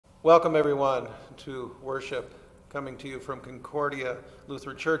Welcome everyone to worship, coming to you from Concordia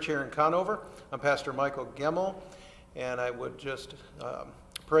Lutheran Church here in Conover. I'm Pastor Michael Gemmel, and I would just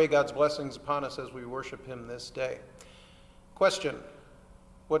pray God's blessings upon us as we worship him this day. Question: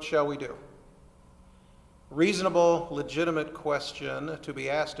 what shall we do? Reasonable, legitimate question to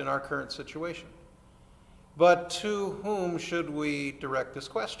be asked in our current situation. But to whom should we direct this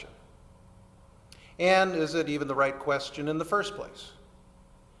question? And is it even the right question in the first place?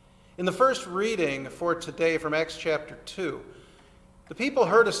 In the first reading for today from Acts chapter 2, the people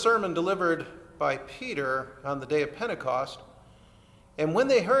heard a sermon delivered by Peter on the day of Pentecost, and when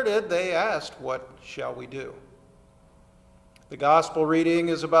they heard it, they asked, "What shall we do?" The gospel reading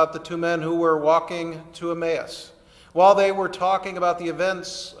is about the two men who were walking to Emmaus. While they were talking about the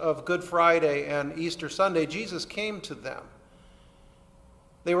events of Good Friday and Easter Sunday, Jesus came to them.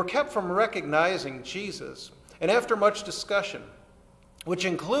 They were kept from recognizing Jesus, and after much discussion, which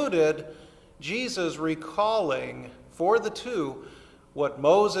included Jesus recalling for the two what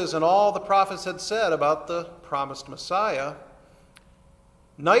Moses and all the prophets had said about the promised Messiah,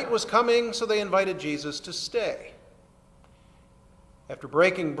 night was coming, so they invited Jesus to stay. After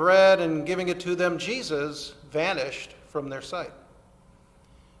breaking bread and giving it to them, Jesus vanished from their sight,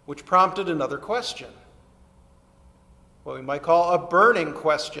 which prompted another question, what we might call a burning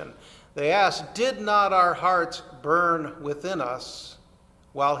question. They asked, "Did not our hearts burn within us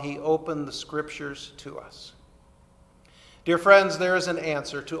while he opened the scriptures to us?" Dear friends, there is an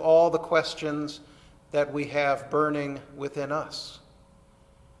answer to all the questions that we have burning within us.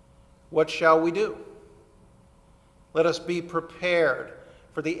 What shall we do? Let us be prepared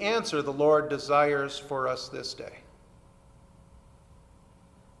for the answer the Lord desires for us this day.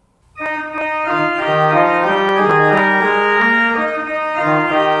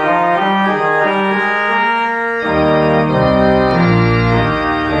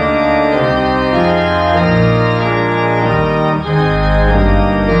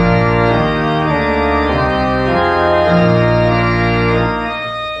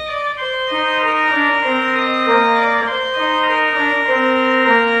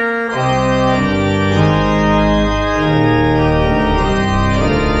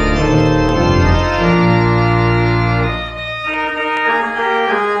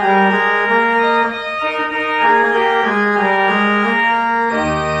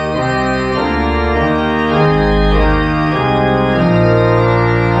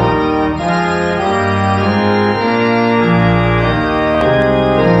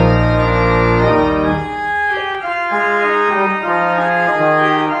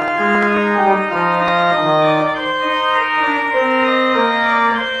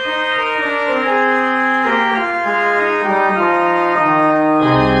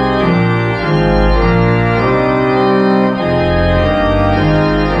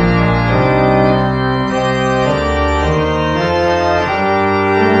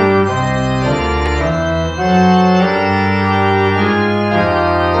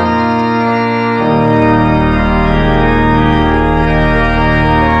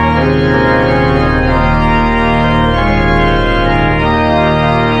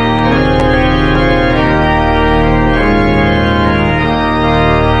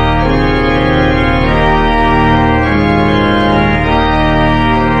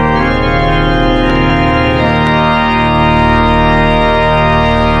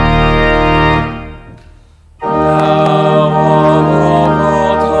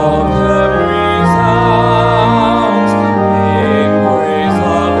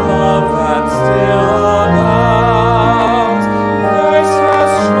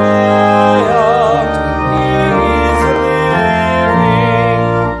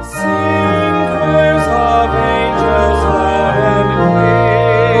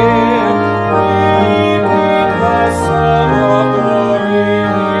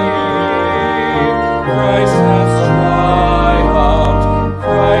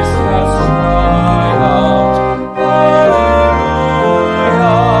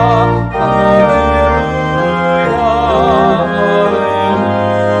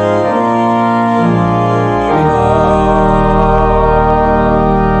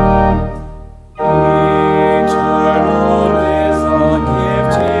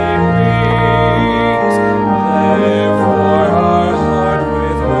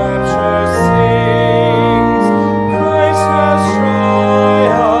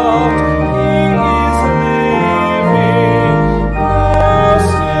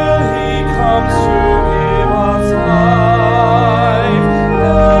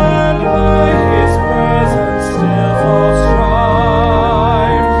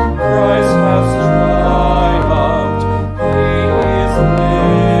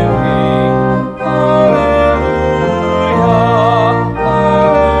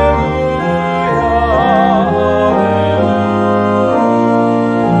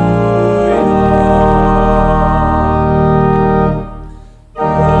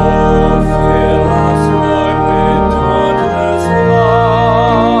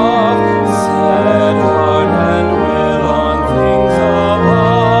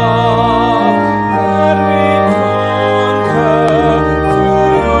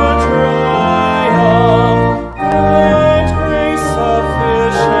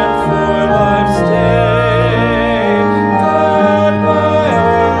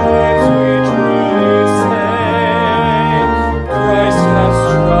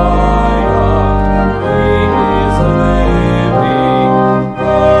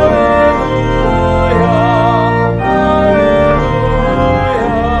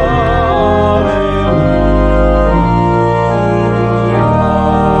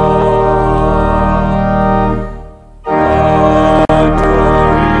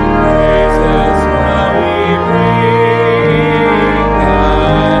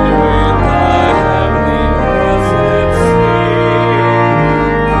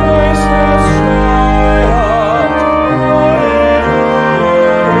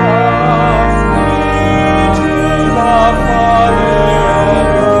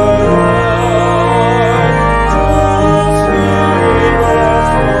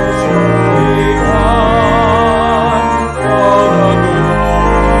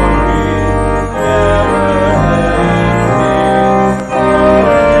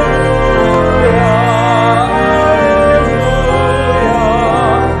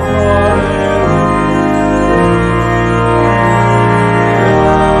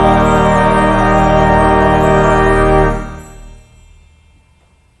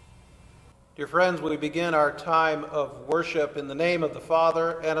 begin our time of worship in the name of the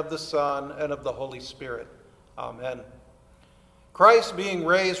Father, and of the Son, and of the Holy Spirit. Amen. Christ, being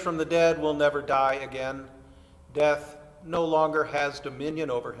raised from the dead, will never die again. Death no longer has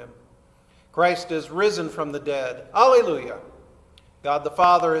dominion over him. Christ is risen from the dead. Alleluia! God the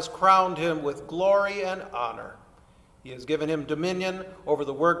Father has crowned him with glory and honor. He has given him dominion over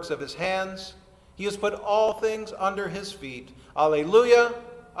the works of his hands. He has put all things under his feet. Alleluia!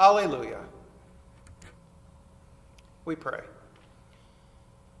 Alleluia! We pray.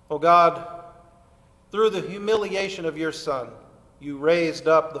 O God, through the humiliation of your Son, you raised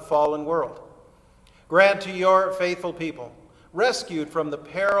up the fallen world. Grant to your faithful people, rescued from the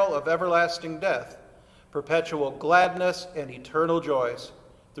peril of everlasting death, perpetual gladness and eternal joys.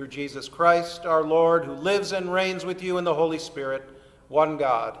 Through Jesus Christ, our Lord, who lives and reigns with you in the Holy Spirit, one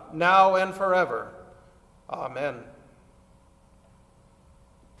God, now and forever. Amen.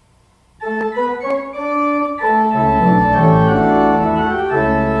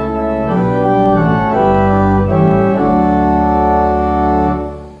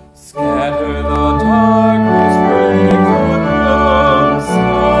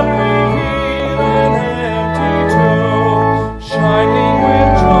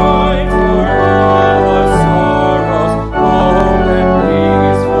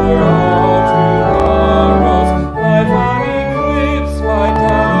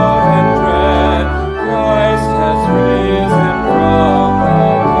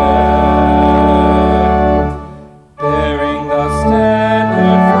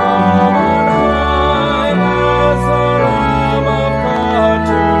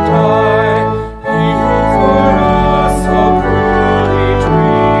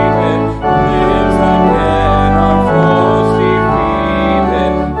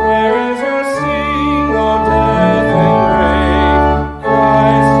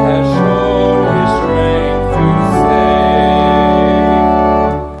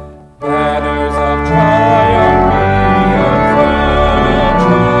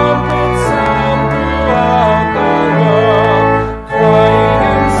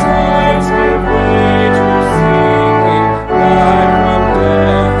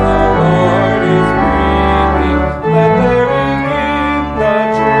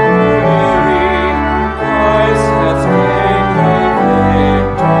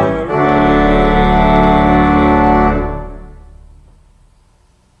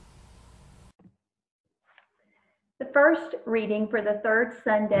 Reading for the third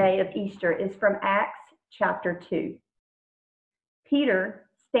Sunday of Easter is from Acts chapter 2. Peter,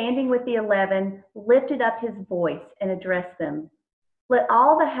 standing with the 11, lifted up his voice and addressed them. Let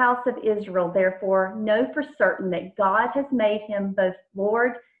all the house of Israel therefore know for certain that God has made him both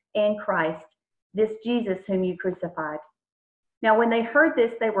Lord and Christ, this Jesus whom you crucified. Now when they heard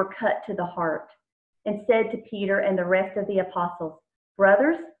this, they were cut to the heart and said to Peter and the rest of the apostles,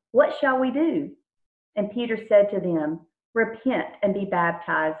 Brothers, what shall we do? And Peter said to them, Repent and be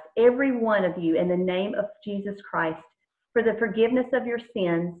baptized, every one of you, in the name of Jesus Christ, for the forgiveness of your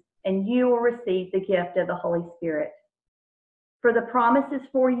sins, and you will receive the gift of the Holy Spirit. For the promise is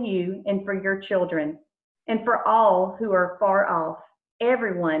for you and for your children, and for all who are far off,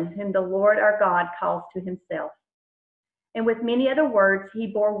 everyone whom the Lord our God calls to himself. And with many other words he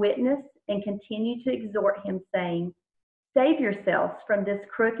bore witness and continued to exhort him, saying, Save yourselves from this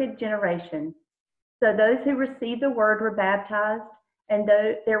crooked generation. So those who received the word were baptized, and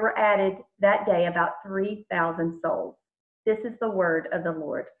there were added that day about 3,000 souls. This is the word of the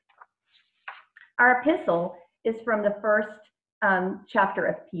Lord. Our epistle is from the first chapter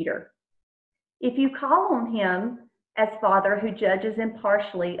of Peter. If you call on him as Father who judges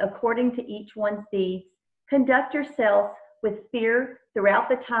impartially according to each one's deeds, conduct yourselves with fear throughout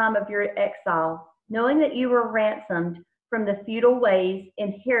the time of your exile, knowing that you were ransomed from the futile ways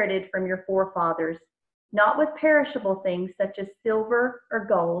inherited from your forefathers, not with perishable things such as silver or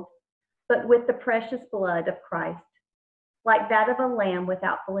gold, but with the precious blood of Christ, like that of a lamb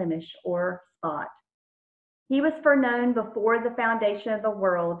without blemish or spot. He was foreknown before the foundation of the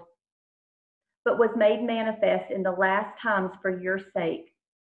world, but was made manifest in the last times for your sake,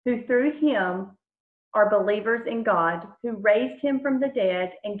 who through him are believers in God, who raised him from the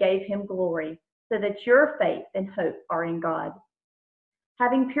dead and gave him glory, so that your faith and hope are in God.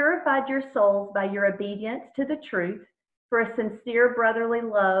 Having purified your souls by your obedience to the truth, for a sincere brotherly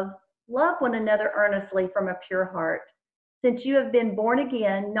love, love one another earnestly from a pure heart, since you have been born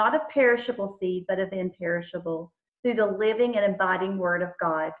again, not of perishable seed, but of imperishable, through the living and abiding word of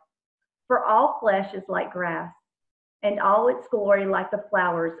God. For all flesh is like grass, and all its glory like the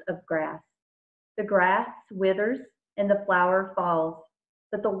flowers of grass. The grass withers, and the flower falls,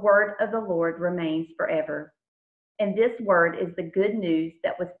 but the word of the Lord remains forever. And this word is the good news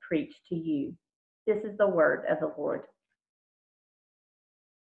that was preached to you. This is the word of the Lord.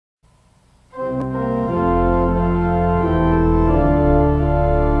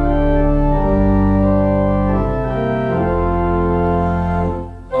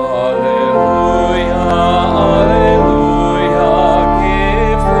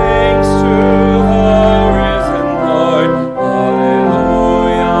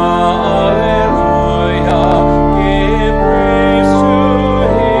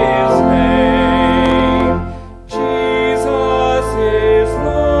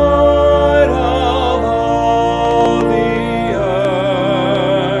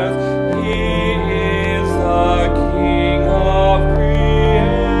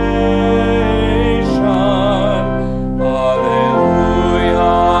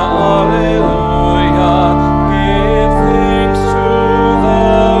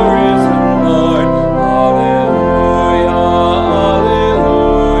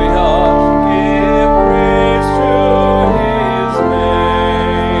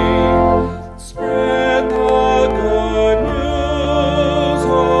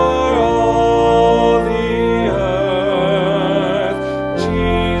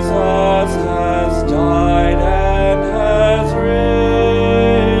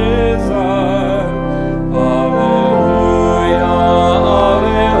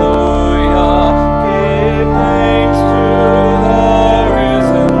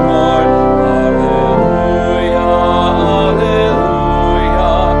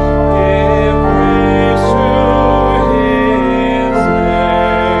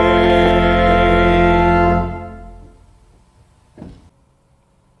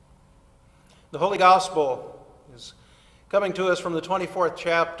 Gospel is coming to us from the 24th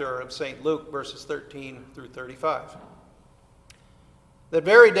chapter of St. Luke, verses 13 through 35. That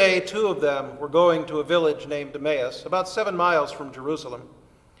very day, two of them were going to a village named Emmaus, about 7 miles from Jerusalem,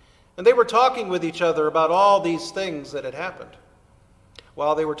 and they were talking with each other about all these things that had happened.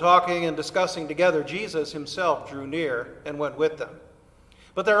 While they were talking and discussing together, Jesus himself drew near and went with them.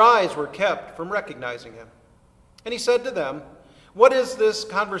 But their eyes were kept from recognizing him. And he said to them, "What is this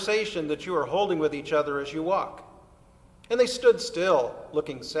conversation that you are holding with each other as you walk?" And they stood still,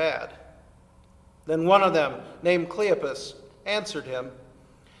 looking sad. Then one of them, named Cleopas, answered him,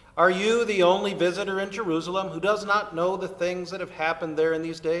 "Are you the only visitor in Jerusalem who does not know the things that have happened there in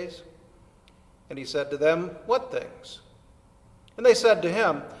these days?" And he said to them, "What things?" And they said to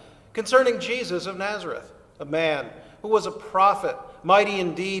him, "Concerning Jesus of Nazareth, a man who was a prophet, mighty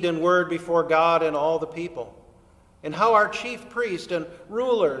in deed and word before God and all the people, and how our chief priest and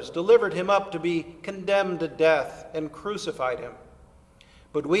rulers delivered him up to be condemned to death and crucified him.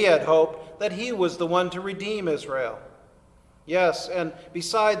 But we had hoped that he was the one to redeem Israel. Yes, and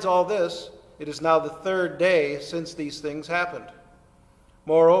besides all this, it is now the 3rd day since these things happened.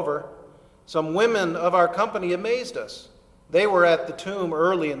 Moreover, some women of our company amazed us. They were at the tomb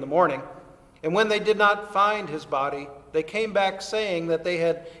early in the morning, and when they did not find his body, they came back saying that they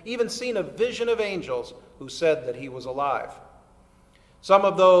had even seen a vision of angels who said that he was alive. Some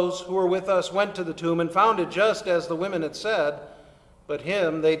of those who were with us went to the tomb and found it just as the women had said, but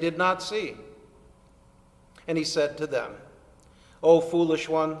him they did not see." And he said to them, "O foolish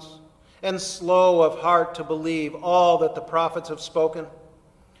ones, and slow of heart to believe all that the prophets have spoken,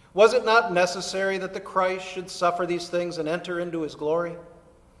 was it not necessary that the Christ should suffer these things and enter into his glory?"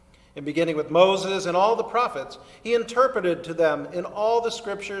 And beginning with Moses and all the prophets, he interpreted to them in all the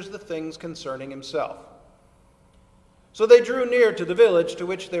scriptures the things concerning himself. So they drew near to the village to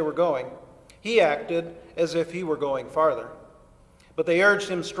which they were going. He acted as if he were going farther. But they urged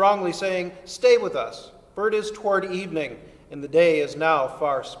him strongly, saying, "Stay with us, for it is toward evening, and the day is now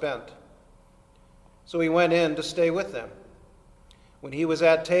far spent." So he went in to stay with them. When he was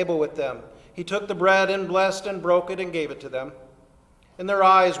at table with them, he took the bread and blessed and broke it and gave it to them. And their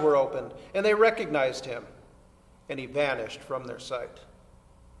eyes were opened, and they recognized him, and he vanished from their sight.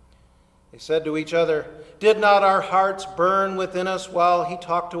 They said to each other, "Did not our hearts burn within us while he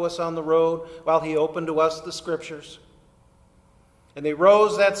talked to us on the road, while he opened to us the scriptures?" And they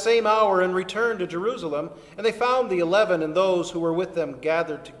rose that same hour and returned to Jerusalem, and they found the 11 and those who were with them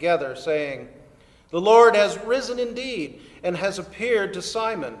gathered together, saying, "The Lord has risen indeed, and has appeared to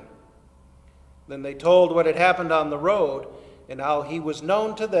Simon." Then they told what had happened on the road, and how he was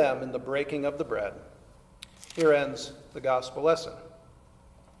known to them in the breaking of the bread. Here ends the gospel lesson.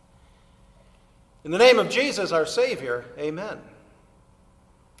 In the name of Jesus, our Savior, amen.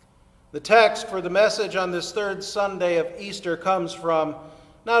 The text for the message on this 3rd Sunday of Easter comes from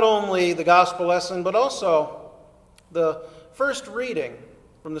not only the gospel lesson, but also the first reading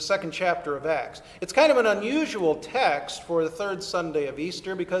from the second chapter of Acts. It's kind of an unusual text for the third Sunday of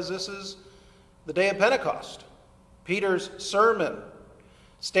Easter because this is the day of Pentecost. Peter's sermon,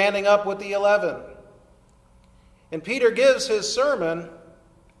 standing up with the 11. And Peter gives his sermon,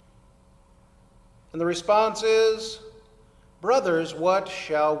 and the response is, "Brothers, what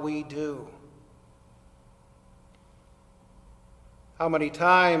shall we do?" How many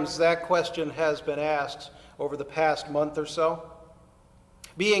times that question has been asked over the past month or so?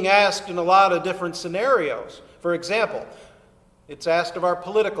 Being asked in a lot of different scenarios. For example, it's asked of our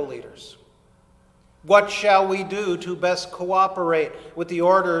political leaders. What shall we do to best cooperate with the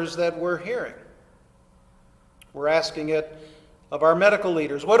orders that we're hearing? We're asking it of our medical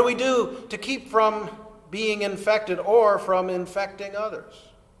leaders. What do we do to keep from being infected or from infecting others?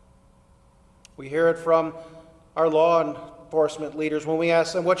 We hear it from our law enforcement leaders when we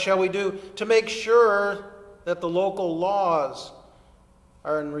ask them, what shall we do to make sure that the local laws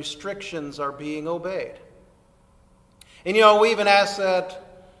and restrictions are being obeyed? And we even ask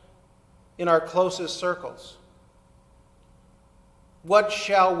that in our closest circles. What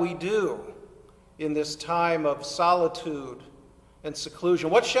shall we do in this time of solitude and seclusion?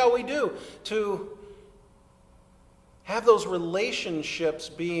 What shall we do to have those relationships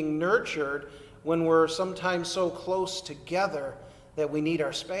being nurtured when we're sometimes so close together that we need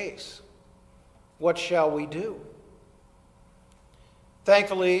our space? What shall we do?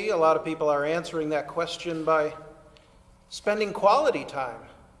 Thankfully, a lot of people are answering that question by spending quality time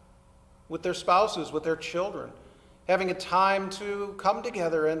with their spouses, with their children, having a time to come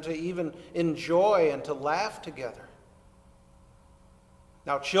together and to even enjoy and to laugh together.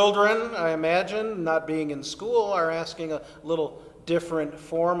 Now, children, I imagine, not being in school, are asking a little different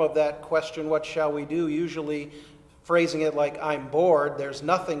form of that question, what shall we do? Usually phrasing it like, I'm bored, there's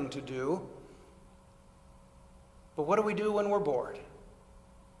nothing to do. But what do we do when we're bored?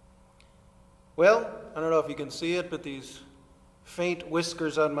 Well, I don't know if you can see it, but these faint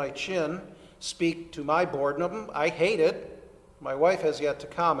whiskers on my chin speak to my boredom. I hate it. My wife has yet to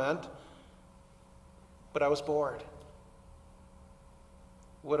comment. But I was bored.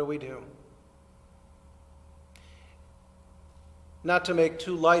 What do we do? Not to make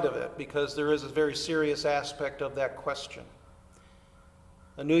too light of it, because there is a very serious aspect of that question.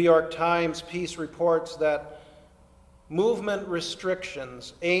 The New York Times piece reports that movement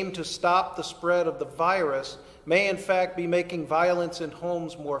restrictions aimed to stop the spread of the virus may in fact be making violence in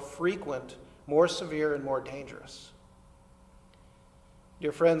homes more frequent, more severe, and more dangerous.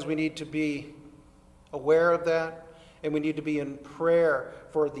 Dear friends, we need to be aware of that, and we need to be in prayer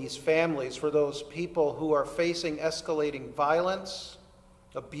for these families, for those people who are facing escalating violence,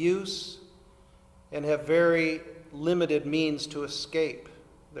 abuse, and have very limited means to escape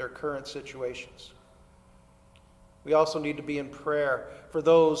their current situations. We also need to be in prayer for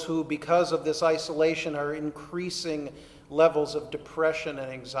those who, because of this isolation, are increasing levels of depression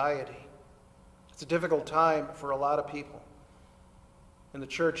and anxiety. It's a difficult time for a lot of people, and the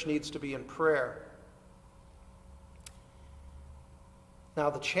church needs to be in prayer. Now,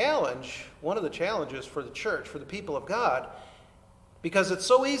 the challenge, one of the challenges for the church, for the people of God, because it's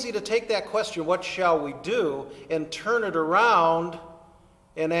so easy to take that question, what shall we do, and turn it around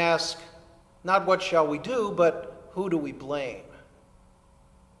and ask, not what shall we do, but who do we blame?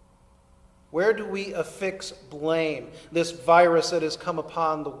 Where do we affix blame, this virus that has come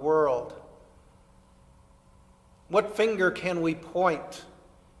upon the world? What finger can we point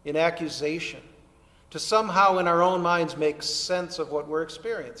in accusation to somehow in our own minds make sense of what we're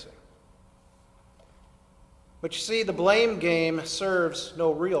experiencing? But you see, the blame game serves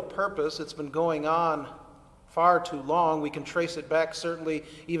no real purpose. It's been going on far too long. We can trace it back certainly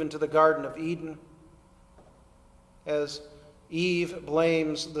even to the Garden of Eden, as Eve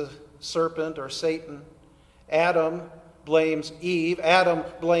blames the serpent or Satan. Adam blames Eve. Adam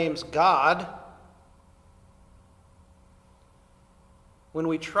blames God. When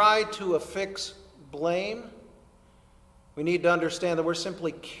we try to affix blame, we need to understand that we're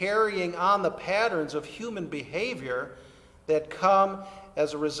simply carrying on the patterns of human behavior that come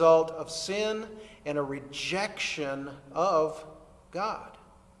as a result of sin and a rejection of God.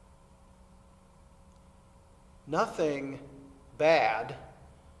 Nothing bad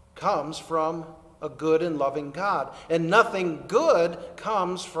comes from a good and loving God, and nothing good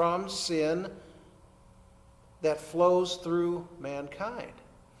comes from sin that flows through mankind.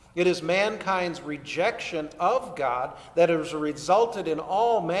 It is mankind's rejection of God that has resulted in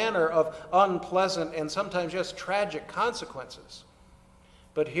all manner of unpleasant and sometimes just tragic consequences.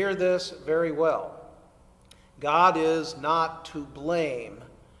 But hear this very well. God is not to blame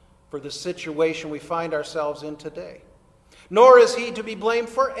for the situation we find ourselves in today. Nor is he to be blamed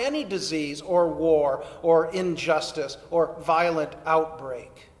for any disease or war or injustice or violent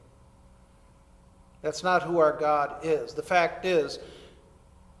outbreak. That's not who our God is. The fact is,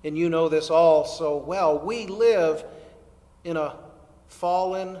 and you know this all so well, we live in a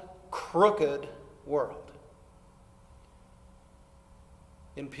fallen, crooked world.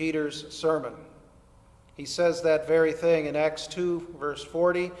 In Peter's sermon, he says that very thing in Acts 2, verse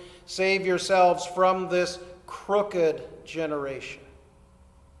 40. Save yourselves from this crooked generation.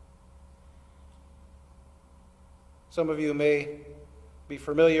 Some of you may be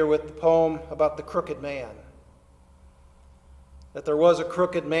familiar with the poem about the crooked man. That there was a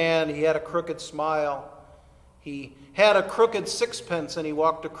crooked man, he had a crooked smile. He had a crooked sixpence and he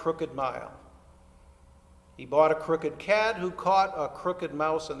walked a crooked mile. He bought a crooked cat who caught a crooked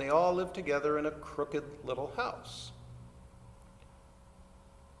mouse, and they all lived together in a crooked little house.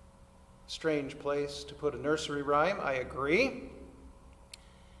 Strange place to put a nursery rhyme, I agree.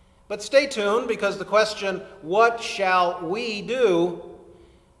 But stay tuned, because the question, what shall we do?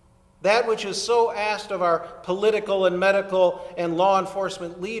 That which is so asked of our political and medical and law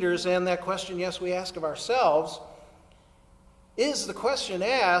enforcement leaders, and that question, yes, we ask of ourselves, is the question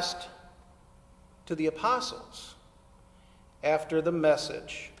asked to the apostles after the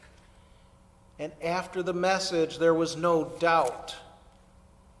message. And after the message, there was no doubt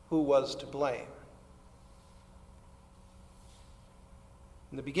who was to blame.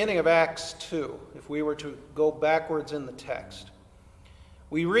 In the beginning of Acts 2, if we were to go backwards in the text,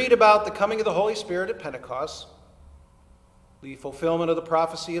 we read about the coming of the Holy Spirit at Pentecost, the fulfillment of the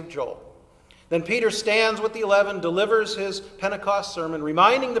prophecy of Joel. Then Peter stands with the 11, delivers his Pentecost sermon,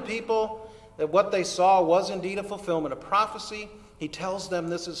 reminding the people that what they saw was indeed a fulfillment of prophecy. He tells them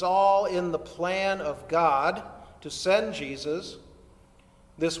this is all in the plan of God to send Jesus,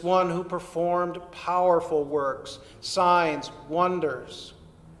 this one who performed powerful works, signs, wonders.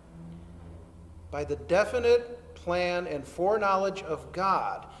 By the definite plan and foreknowledge of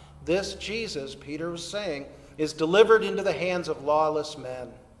God, this Jesus, Peter was saying, is delivered into the hands of lawless men,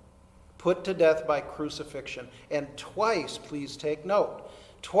 put to death by crucifixion. And twice, please take note,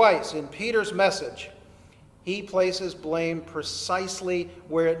 twice in Peter's message, he places blame precisely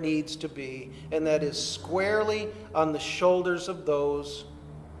where it needs to be, and that is squarely on the shoulders of those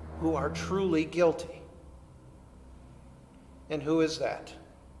who are truly guilty. And who is that?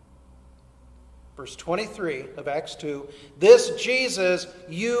 Verse 23 of Acts 2, this Jesus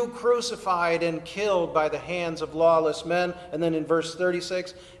you crucified and killed by the hands of lawless men. And then in verse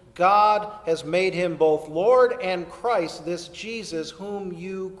 36, God has made him both Lord and Christ, this Jesus whom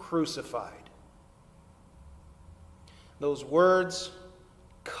you crucified. Those words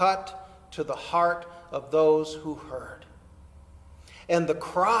cut to the heart of those who heard. And the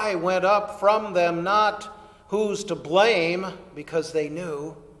cry went up from them, not who's to blame, because they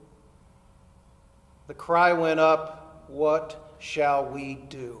knew. The cry went up, what shall we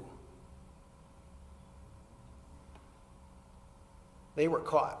do? They were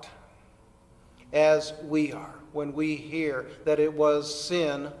caught, as we are, when we hear that it was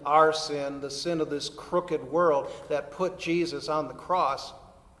sin, our sin, the sin of this crooked world that put Jesus on the cross.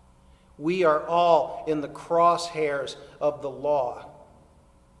 We are all in the crosshairs of the law.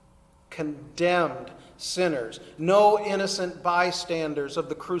 Condemned sinners, no innocent bystanders of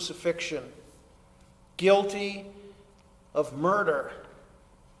the crucifixion, guilty of murder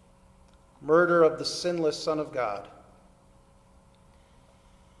of the sinless Son of God.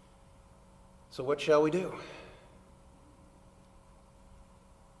 So what shall we do?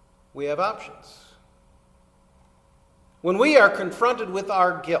 We have options. When we are confronted with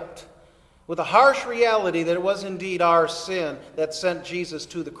our guilt, with a harsh reality that it was indeed our sin that sent Jesus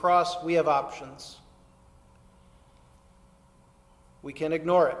to the cross, we have options. We can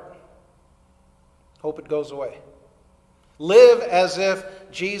ignore it. Hope it goes away. Live as if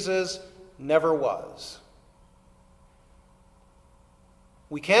Jesus never was.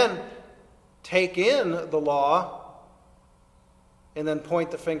 We can take in the law and then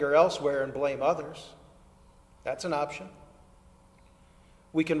point the finger elsewhere and blame others. That's an option.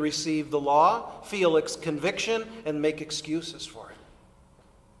 We can receive the law, feel its conviction, and make excuses for it.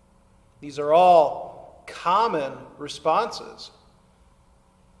 These are all common responses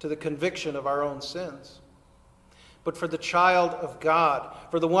to the conviction of our own sins. But for the child of God,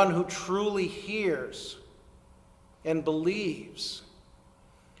 for the one who truly hears and believes,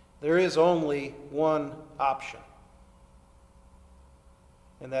 there is only one option,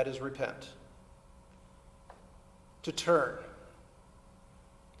 and that is repent. To turn.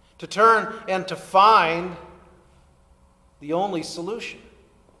 To turn and to find the only solution.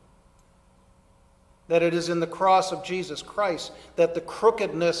 that it is in the cross of Jesus Christ that the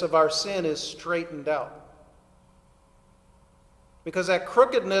crookedness of our sin is straightened out. Because that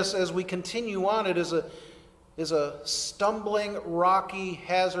crookedness, as we continue on, it is a stumbling, rocky,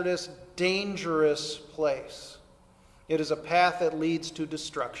 hazardous, dangerous place. It is a path that leads to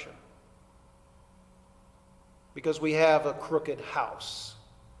destruction. Because we have a crooked house.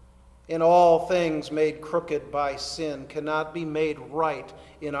 And all things made crooked by sin cannot be made right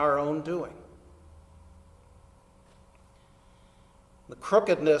in our own doing. The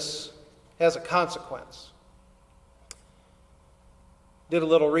crookedness has a consequence. Did a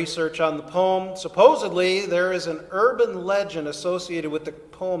little research on the poem. Supposedly, there is an urban legend associated with the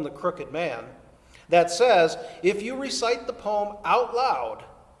poem The Crooked Man that says, if you recite the poem out loud,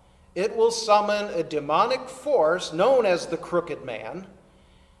 it will summon a demonic force known as the Crooked Man.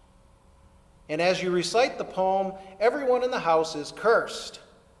 And as you recite the poem, everyone in the house is cursed.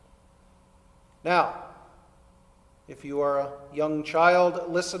 Now, if you are a young child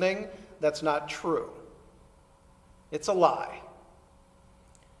listening, that's not true. It's a lie.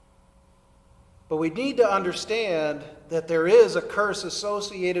 But we need to understand that there is a curse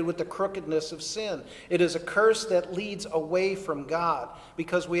associated with the crookedness of sin. It is a curse that leads away from God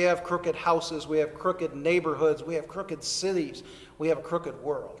because we have crooked houses, we have crooked neighborhoods, we have crooked cities, we have a crooked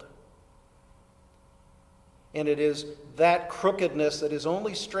world. And it is that crookedness that is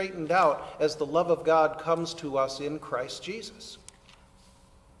only straightened out as the love of God comes to us in Christ Jesus.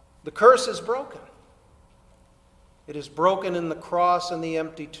 The curse is broken. It is broken in the cross and the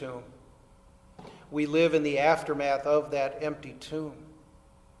empty tomb. We live in the aftermath of that empty tomb.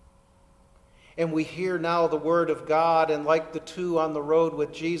 And we hear now the word of God, and like the two on the road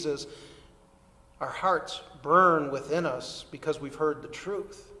with Jesus, our hearts burn within us because we've heard the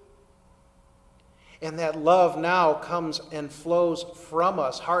truth. And that love now comes and flows from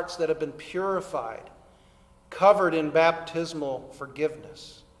us, hearts that have been purified, covered in baptismal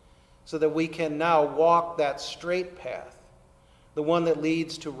forgiveness, so that we can now walk that straight path. The one that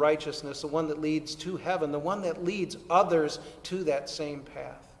leads to righteousness, the one that leads to heaven, the one that leads others to that same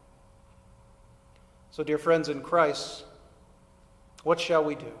path. So, dear friends in Christ, what shall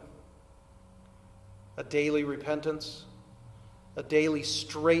we do? A daily repentance, a daily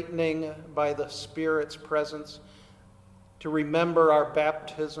straightening by the Spirit's presence, to remember our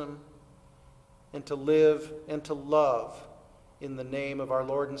baptism, and to live and to love in the name of our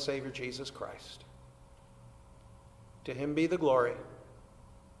Lord and Savior Jesus Christ. To him be the glory.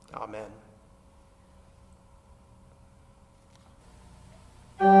 Amen.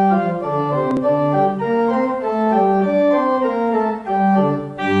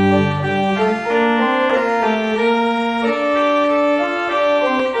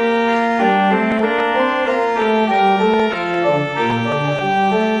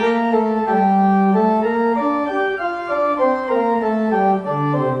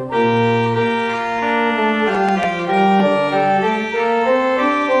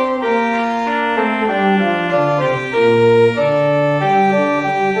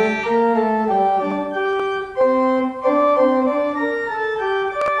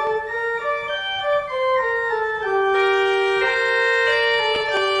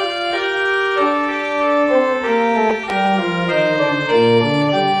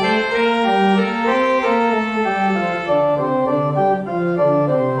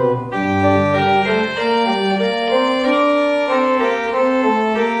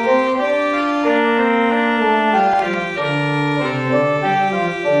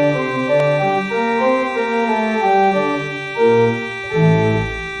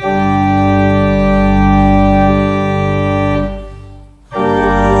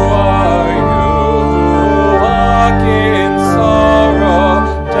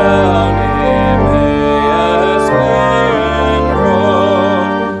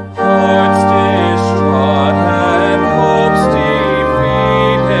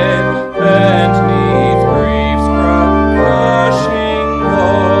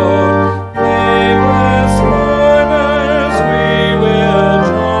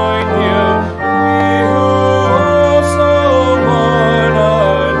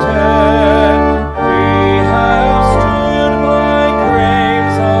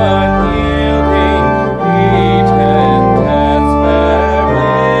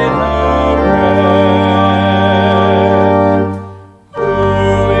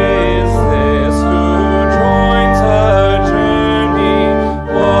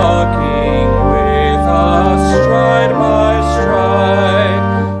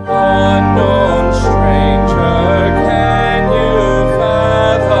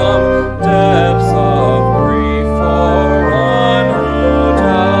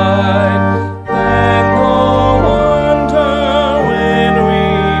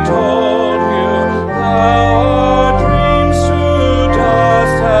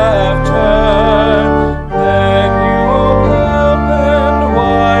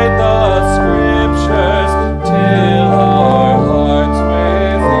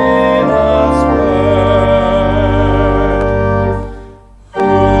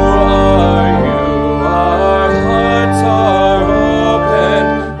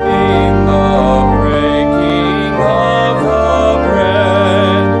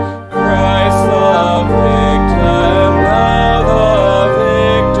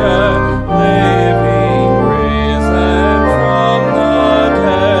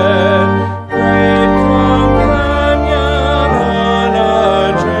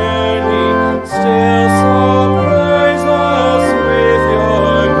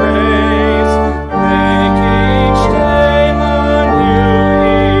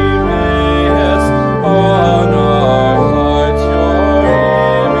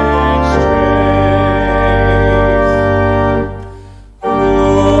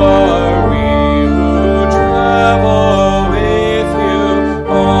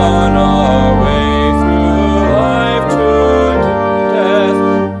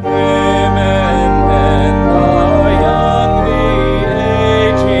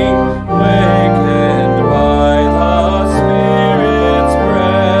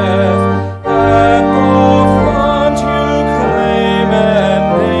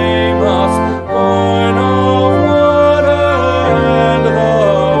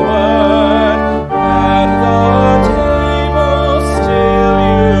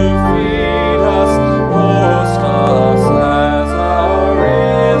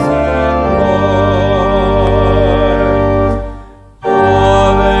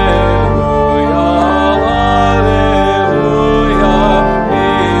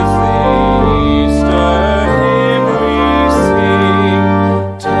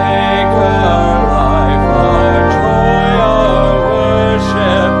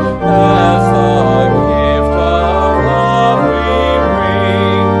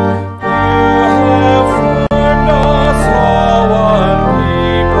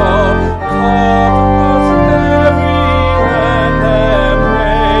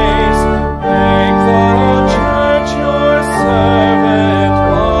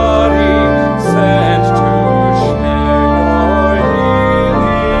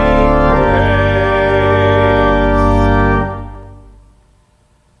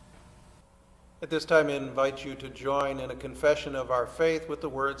 At this time, I invite you to join in a confession of our faith with the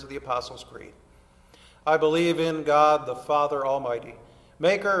words of the Apostles' Creed. I believe in God, the Father Almighty,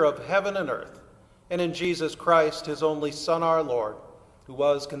 maker of heaven and earth, and in Jesus Christ, his only Son, our Lord, who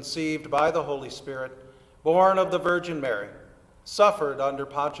was conceived by the Holy Spirit, born of the Virgin Mary, suffered under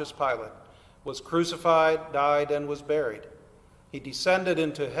Pontius Pilate, was crucified, died, and was buried. He descended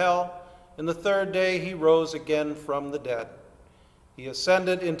into hell, and the third day he rose again from the dead. He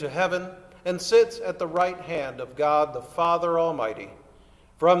ascended into heaven and sits at the right hand of God the Father Almighty.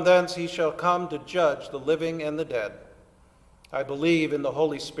 From thence he shall come to judge the living and the dead. I believe in the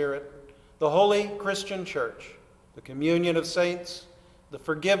Holy Spirit, the holy Christian Church, the communion of saints, the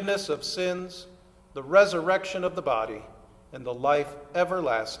forgiveness of sins, the resurrection of the body, and the life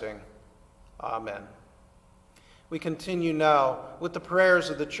everlasting. Amen. We continue now with the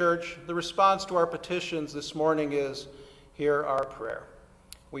prayers of the church. The response to our petitions this morning is, hear our prayer.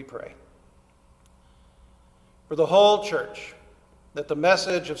 We pray. For the whole church, that the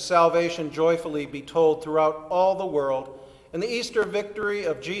message of salvation joyfully be told throughout all the world, and the Easter victory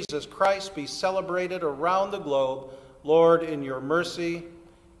of Jesus Christ be celebrated around the globe, Lord, in your mercy,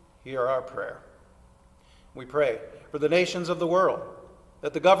 hear our prayer. We pray for the nations of the world,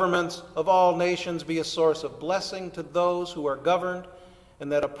 that the governments of all nations be a source of blessing to those who are governed, and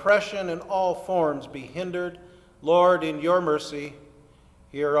that oppression in all forms be hindered. Lord, in your mercy,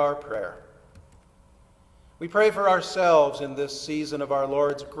 hear our prayer. We pray for ourselves in this season of our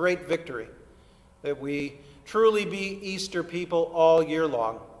Lord's great victory, that we truly be Easter people all year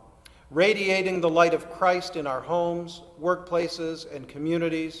long, radiating the light of Christ in our homes, workplaces, and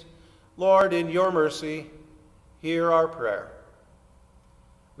communities. Lord, in your mercy, hear our prayer.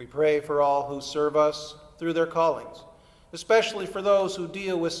 We pray for all who serve us through their callings, especially for those who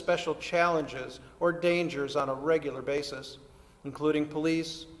deal with special challenges or dangers on a regular basis, including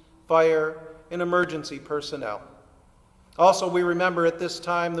police, fire, and emergency personnel. Also, we remember at this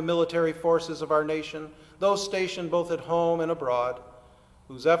time the military forces of our nation, those stationed both at home and abroad,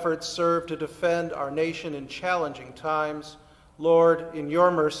 whose efforts serve to defend our nation in challenging times. Lord, in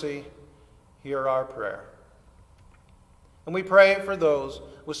your mercy, hear our prayer. And we pray for those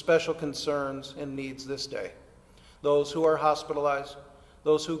with special concerns and needs this day, those who are hospitalized,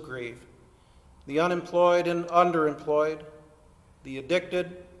 those who grieve, the unemployed and underemployed, the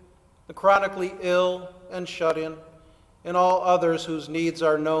addicted, the chronically ill and shut in, and all others whose needs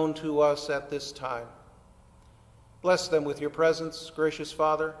are known to us at this time. Bless them with your presence, gracious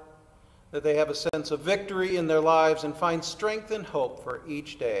Father, that they have a sense of victory in their lives and find strength and hope for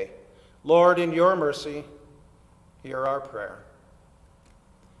each day. Lord, in your mercy, hear our prayer.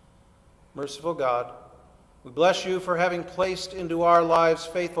 Merciful God, we bless you for having placed into our lives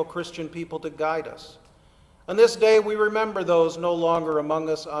faithful Christian people to guide us. On this day, we remember those no longer among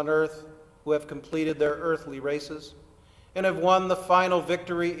us on earth who have completed their earthly races and have won the final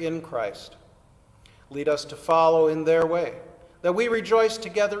victory in Christ. Lead us to follow in their way, that we rejoice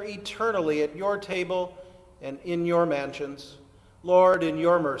together eternally at your table and in your mansions. Lord, in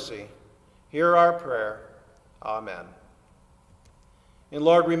your mercy, hear our prayer. Amen. And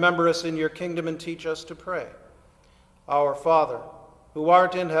Lord, remember us in your kingdom and teach us to pray. Our Father, who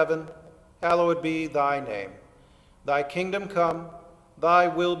art in heaven, hallowed be thy name. Thy kingdom come, thy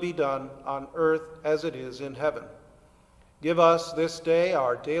will be done on earth as it is in heaven. Give us this day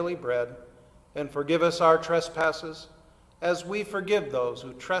our daily bread, and forgive us our trespasses, as we forgive those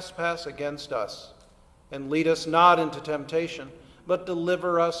who trespass against us. And lead us not into temptation, but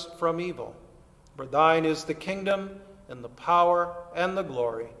deliver us from evil. For thine is the kingdom, and the power, and the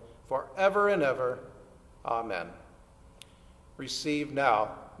glory, forever and ever. Amen. Receive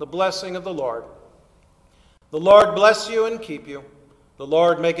now the blessing of the Lord. The Lord bless you and keep you. The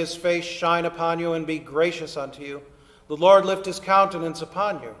Lord make his face shine upon you and be gracious unto you. The Lord lift his countenance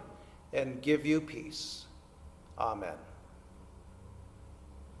upon you and give you peace. Amen.